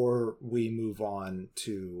 before we move on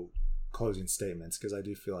to closing statements, because I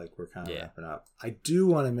do feel like we're kind of wrapping up, I do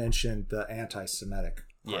want to mention the anti-Semitic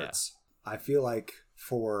parts. I feel like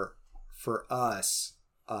for us,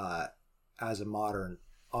 as a modern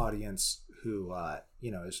audience who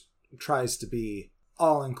tries to be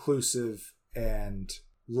all inclusive and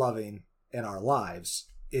loving in our lives,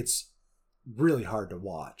 it's really hard to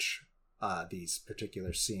watch these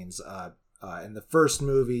particular scenes. In the first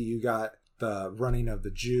movie, you got the running of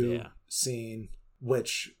the Jew scene,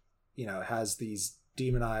 which has these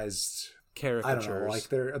demonized caricatures. I don't know, like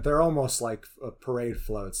they're almost like parade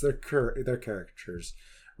floats. They're caricatures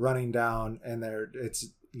running down, and it's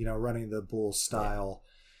running the bull style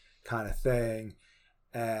kind of thing.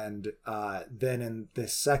 And then in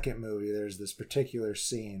this second movie, there's this particular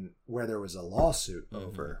scene where there was a lawsuit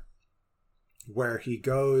over, where he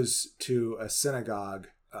goes to a synagogue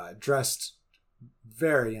dressed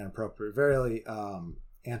very inappropriate, very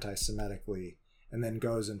anti-Semitically, and then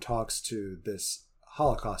goes and talks to this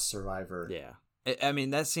Holocaust survivor. Yeah. I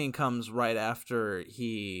mean, that scene comes right after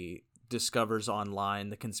he discovers online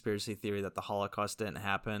the conspiracy theory that the Holocaust didn't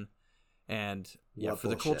happen. And for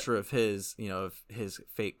the culture of his, of his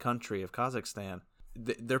fake country of Kazakhstan,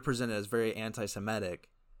 they're presented as very anti-Semitic.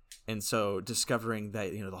 And so discovering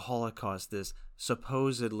that, the Holocaust, this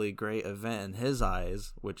supposedly great event in his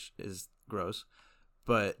eyes, which is gross,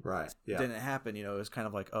 but didn't happen, it was kind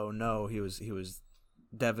of like, oh no, he was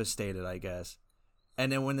devastated, I guess. And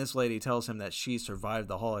then when this lady tells him that she survived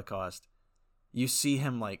the Holocaust, you see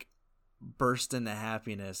him like burst into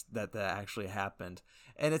happiness that actually happened.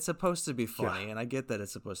 And it's supposed to be funny, and I get that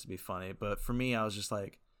it's supposed to be funny, but for me, I was just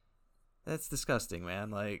like, that's disgusting,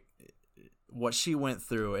 man. Like, what she went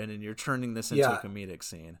through, and then you're turning this into a comedic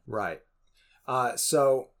scene. Right.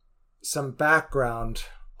 So, some background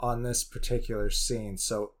on this particular scene.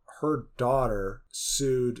 So, her daughter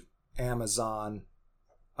sued Amazon,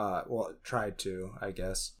 tried to, I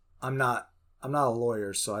guess. I'm not a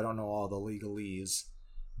lawyer, so I don't know all the legalese,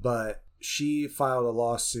 but she filed a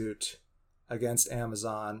lawsuit against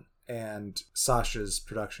Amazon and Sasha's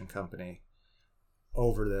production company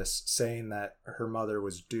over this, saying that her mother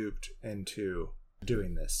was duped into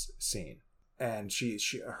doing this scene. And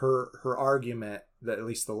her argument, that at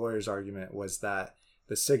least the lawyer's argument, was that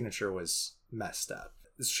the signature was messed up.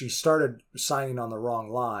 She started signing on the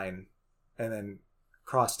wrong line and then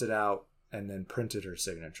crossed it out and then printed her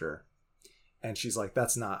signature. And she's like,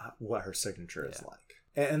 that's not what her signature is like.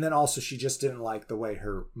 And then also she just didn't like the way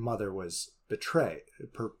her mother was portrayed.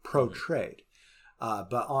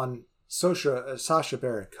 But on Sacha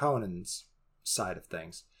Baron Cohen's side of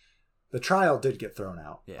things, the trial did get thrown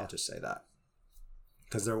out. I'll just say that,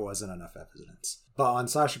 because there wasn't enough evidence. But on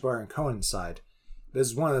Sacha Baron Cohen's side, this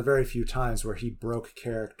is one of the very few times where he broke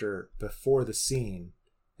character before the scene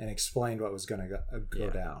and explained what was going to go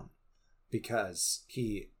down, because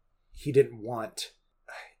he didn't want.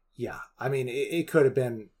 I mean, it could have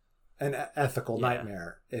been an ethical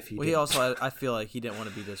nightmare if he. Well, he also, I feel like he didn't want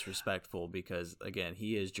to be disrespectful, because again,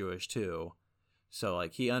 he is Jewish too, so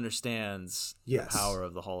like he understands the power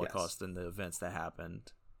of the Holocaust and the events that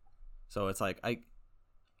happened. So it's like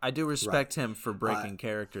I do respect him for breaking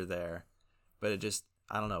character there, but it just,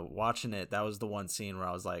 I don't know, watching it, that was the one scene where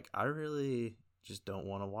I was like, I really just don't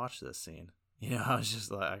want to watch this scene. I was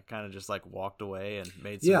just like, I kind of just like walked away and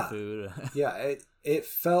made some food. It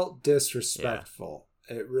felt disrespectful.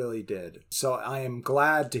 It really did. So I am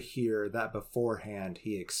glad to hear that beforehand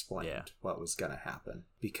he explained what was going to happen,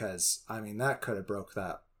 because I mean, that could have broke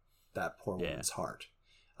that poor woman's heart.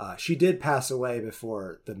 She did pass away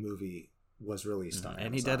before the movie was released on Amazon.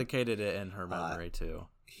 And he dedicated it in her memory too.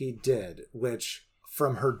 He did, which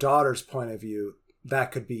from her daughter's point of view,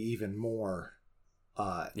 that could be even more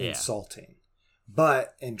insulting.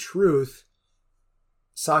 But in truth,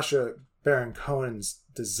 Sacha Baron Cohen's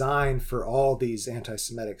design for all these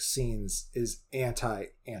anti-Semitic scenes is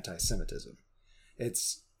anti-Semitism. It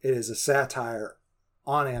is a satire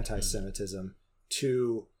on anti-Semitism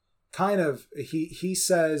to kind of, he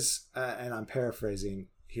says, and I'm paraphrasing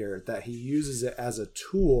here, that he uses it as a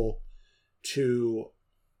tool to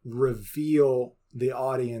reveal the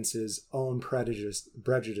audience's own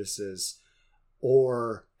prejudices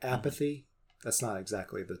or apathy. That's not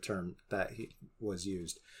exactly the term that he was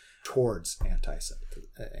used, towards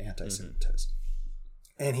anti-Semitism.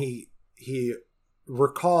 And he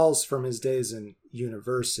recalls from his days in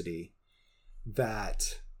university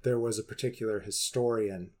that there was a particular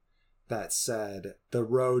historian that said the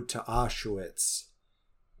road to Auschwitz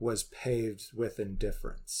was paved with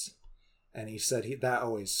indifference. And he said that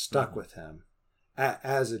always stuck with him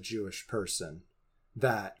as a Jewish person,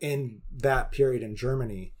 that in that period in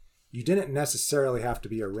Germany, you didn't necessarily have to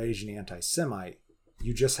be a raging anti-Semite.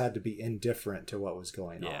 You just had to be indifferent to what was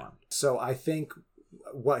going on. So I think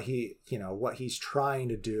what he's trying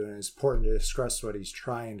to do, and it's important to discuss what he's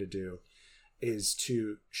trying to do, is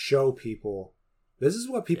to show people this is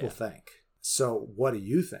what people think. So what do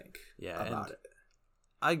you think about it?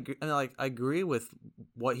 I agree with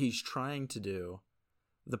what he's trying to do.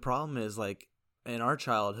 The problem is, like, in our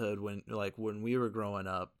childhood, when we were growing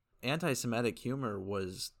up, anti-Semitic humor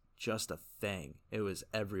was just a thing. It was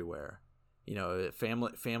everywhere. You know,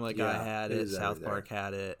 Family Guy had it, South Park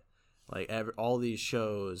had it. Like, all these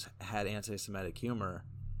shows had anti-Semitic humor,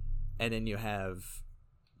 and then you have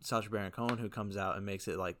Sacha Baron Cohen, who comes out and makes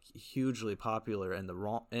it like hugely popular in the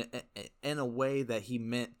wrong, in a way that he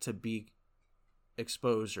meant to be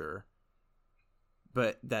exposure,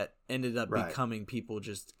 but that ended up becoming people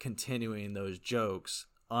just continuing those jokes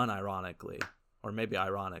unironically, or maybe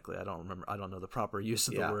ironically. I don't remember. I don't know the proper use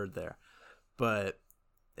of the word there, but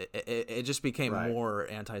it just became more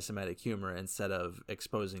anti-Semitic humor instead of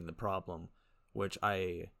exposing the problem, which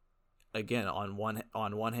again, on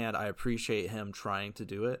one hand, I appreciate him trying to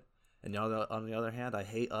do it, and on the other hand, I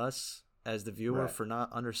hate us as the viewer for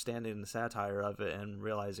not understanding the satire of it and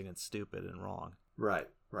realizing it's stupid and wrong. Right.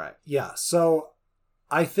 Yeah. So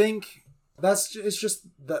I think it's just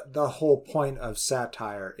the whole point of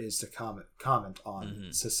satire is to comment on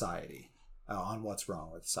society, on what's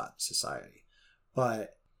wrong with society.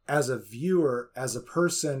 But as a viewer, as a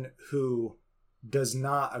person who does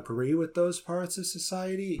not agree with those parts of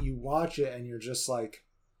society, you watch it and you're just like,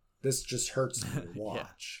 this just hurts me to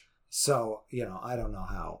watch. So, I don't know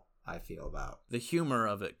how I feel about the humor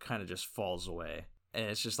of it. Kind of just falls away, and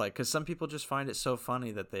it's just like, because some people just find it so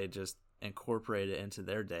funny that they just incorporate it into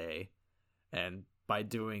their day, and by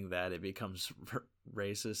doing that it becomes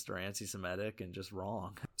racist or anti-Semitic and just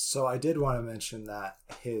wrong. So I did want to mention that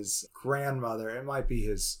his grandmother, it might be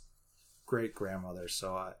his great grandmother,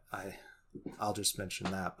 so I'll just mention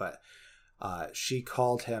that, but she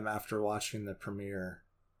called him after watching the premiere,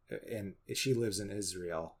 and she lives in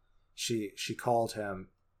Israel. She called him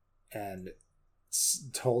and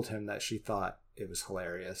told him that she thought it was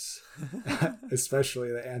hilarious,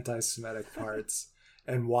 especially the anti-Semitic parts,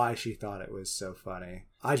 and why she thought it was so funny.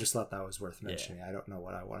 I just thought that was worth mentioning. Yeah. I don't know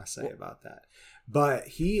what I want to say about that, but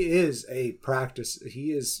he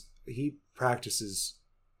practices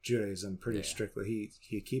Judaism pretty strictly.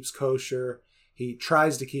 He keeps kosher. He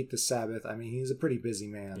tries to keep the Sabbath. I mean, he's a pretty busy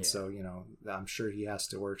man, so I'm sure he has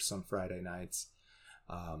to work some Friday nights.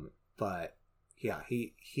 But yeah,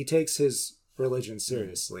 he takes his religion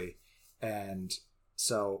seriously, and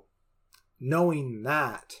so knowing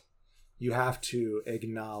that, you have to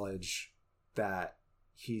acknowledge that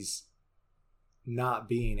he's not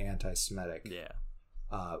being anti-Semitic. Yeah,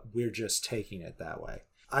 we're just taking it that way.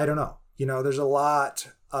 I don't know. There's a lot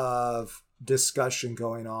of discussion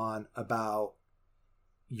going on about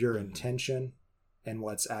your intention and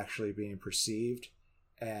what's actually being perceived.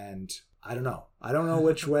 And I don't know. I don't know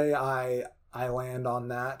which way I land on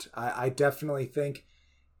that. I definitely think,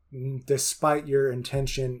 despite your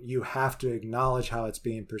intention, you have to acknowledge how it's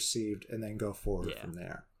being perceived and then go forward from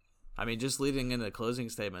there. I mean, just leading into closing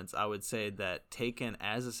statements, I would say that taken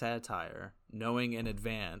as a satire, knowing in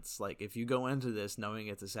advance, like if you go into this knowing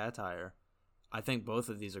it's a satire, I think both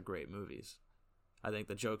of these are great movies. I think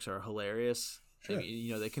the jokes are hilarious. Sure.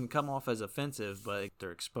 They can come off as offensive, but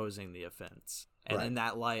they're exposing the offense. And in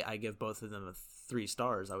that light, I give both of them 3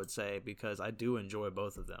 stars, I would say, because I do enjoy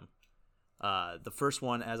both of them. The first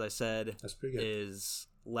one, as I said, is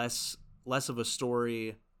less of a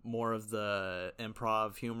story, more of the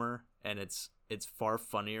improv humor, and it's far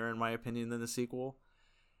funnier in my opinion than the sequel.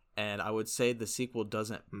 And I would say the sequel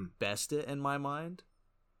doesn't best it in my mind,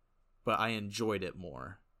 but I enjoyed it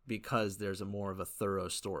more because there's more of a thorough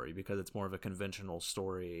story, because it's more of a conventional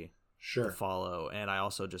story to follow. And I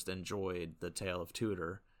also just enjoyed the tale of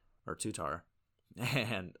Tutar,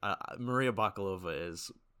 and Maria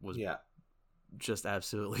Bakalova was just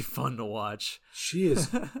absolutely fun to watch. She is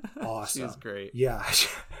awesome. She's great. Yeah.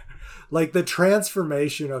 Like the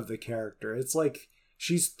transformation of the character. It's like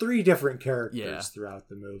she's 3 different characters throughout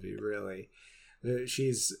the movie, really.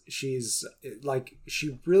 She's like,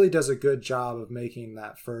 she really does a good job of making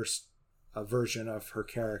that first version of her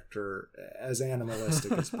character as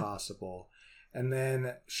animalistic as possible. And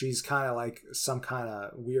then she's kind of like some kind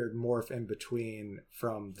of weird morph in between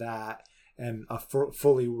from that and a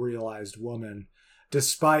fully realized woman,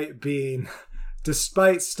 despite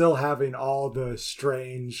still having all the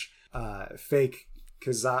strange fake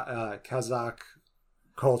Kazakh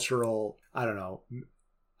cultural, I don't know,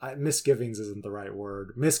 misgivings isn't the right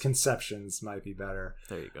word, misconceptions might be better.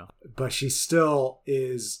 There you go. But she still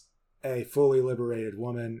is a fully liberated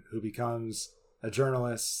woman who becomes a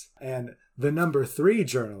journalist, and the number 3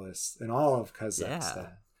 journalist in all of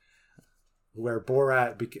Kazakhstan. where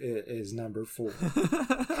Borat is number 4.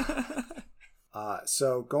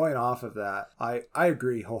 So going off of that, I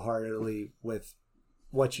agree wholeheartedly with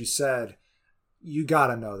what you said. You got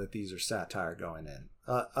to know that these are satire going in.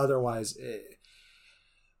 Otherwise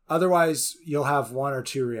you'll have one or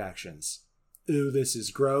two reactions. Ooh, this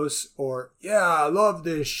is gross, or yeah, I love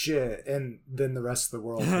this shit, and then the rest of the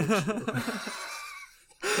world hates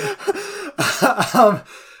you.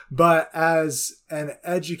 But as an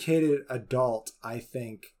educated adult, I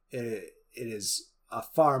think it is a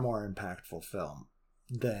far more impactful film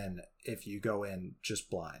than if you go in just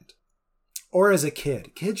blind. Or as a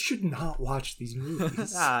kid. Kids should not watch these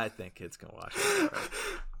movies. I think kids can watch it.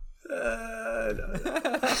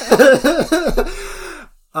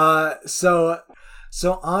 Right?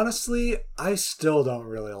 So honestly, I still don't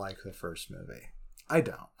really like the first movie. I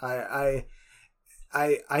don't. I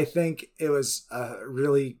think it was a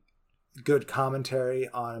really good commentary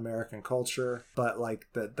on American culture, but like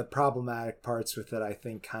the problematic parts with it, I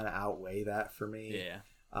think kind of outweigh that for me. Yeah.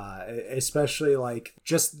 Especially like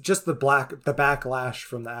just the backlash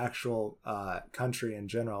from the actual country in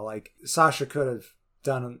general. Like Sasha could have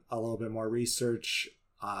done a little bit more research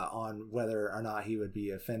on whether or not he would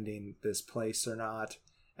be offending this place or not,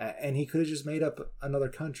 and he could have just made up another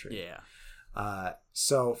country. Yeah.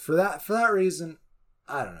 So for that reason,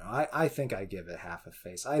 I don't know. I think I give it half a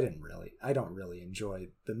face. I don't really enjoy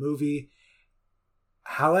the movie.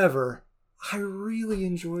 However, I really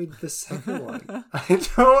enjoyed the second one.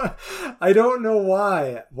 I don't know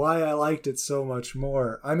why I liked it so much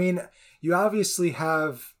more. I mean, you obviously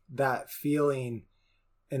have that feeling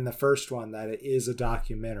in the first one that it is a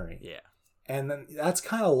documentary. Yeah. And then that's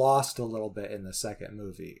kind of lost a little bit in the second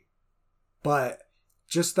movie. But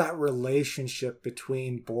just that relationship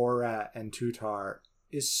between Borat and Tutar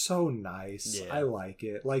is so nice. Yeah. I like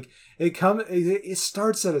it. Like it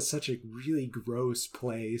starts at such a really gross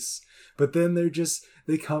place, but then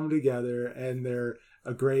they come together and they're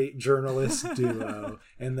a great journalist duo,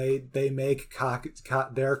 and they make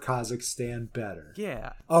their Kazakhstan better.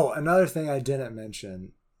 Yeah. Oh, another thing I didn't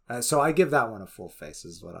mention. So I give that one a full face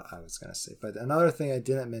is what I was going to say. But another thing I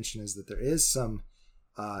didn't mention is that there is some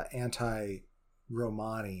anti-Romani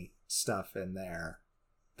stuff in there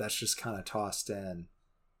that's just kind of tossed in.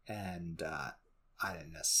 And I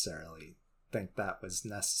didn't necessarily think that was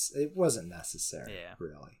necessary. It wasn't necessary,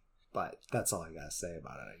 really. But that's all I got to say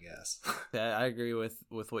about it, I guess. Yeah, I agree with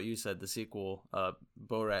what you said. The sequel,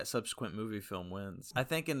 Borat subsequent movie film wins. I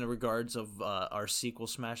think in the regards of our sequel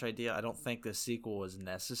smash idea, I don't think the sequel was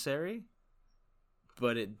necessary,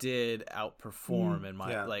 but it did outperform in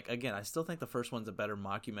my like. Again, I still think the first one's a better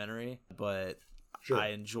mockumentary, but sure.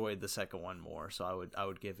 I enjoyed the second one more, so I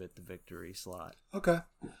would give it the victory slot. Okay.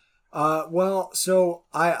 Well, so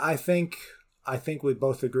I think we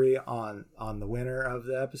both agree on the winner of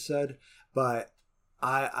the episode, but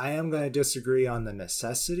I am going to disagree on the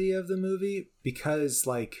necessity of the movie, because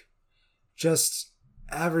like just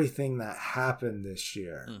everything that happened this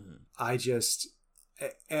year, I just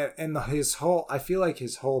and I feel like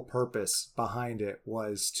his whole purpose behind it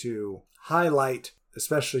was to highlight,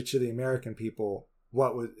 especially to the American people,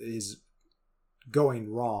 what is going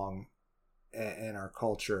wrong in our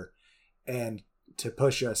culture, and to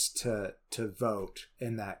push us to vote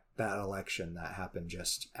in that election that happened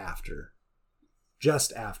just after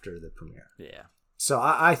the premiere. Yeah. So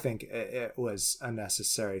I think it was a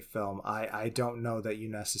necessary film. I don't know that you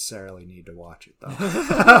necessarily need to watch it though.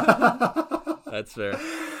 That's fair.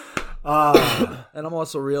 And I'm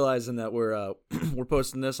also realizing that we're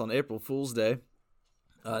posting this on April Fool's Day.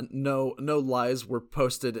 No lies were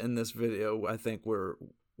posted in this video. I think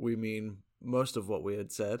we mean most of what we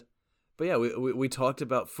had said. But yeah, we talked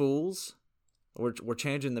about fools. We're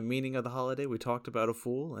changing the meaning of the holiday. We talked about a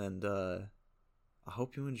fool, and I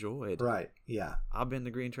hope you enjoyed. Right, yeah. I've been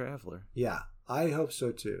the Green Traveler. Yeah, I hope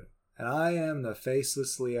so too. And I am the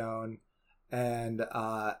Faceless Leon. And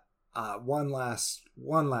one last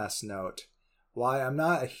note. Why I'm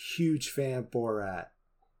not a huge fan of Borat,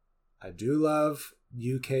 I do love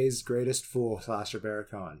UK's greatest fool, Sacha Baron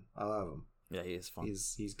Cohen. I love him. Yeah, he is fun.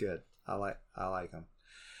 He's good. I like him.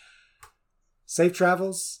 Safe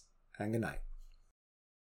travels and good night.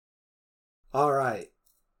 All right.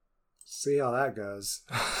 See how that goes.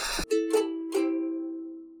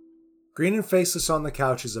 Green and Faceless on the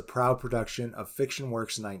Couch is a proud production of Fiction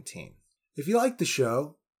Works 19. If you like the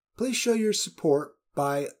show, please show your support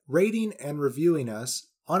by rating and reviewing us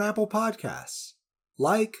on Apple Podcasts.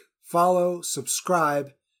 Like, follow,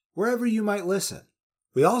 subscribe, wherever you might listen.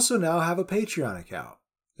 We also now have a Patreon account.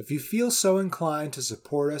 If you feel so inclined to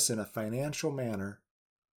support us in a financial manner,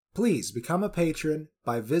 please become a patron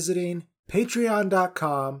by visiting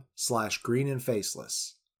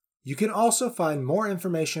patreon.com/greenandfaceless. You can also find more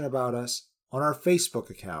information about us on our Facebook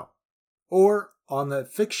account or on the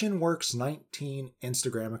FictionWorks19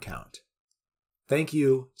 Instagram account. Thank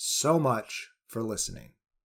you so much for listening.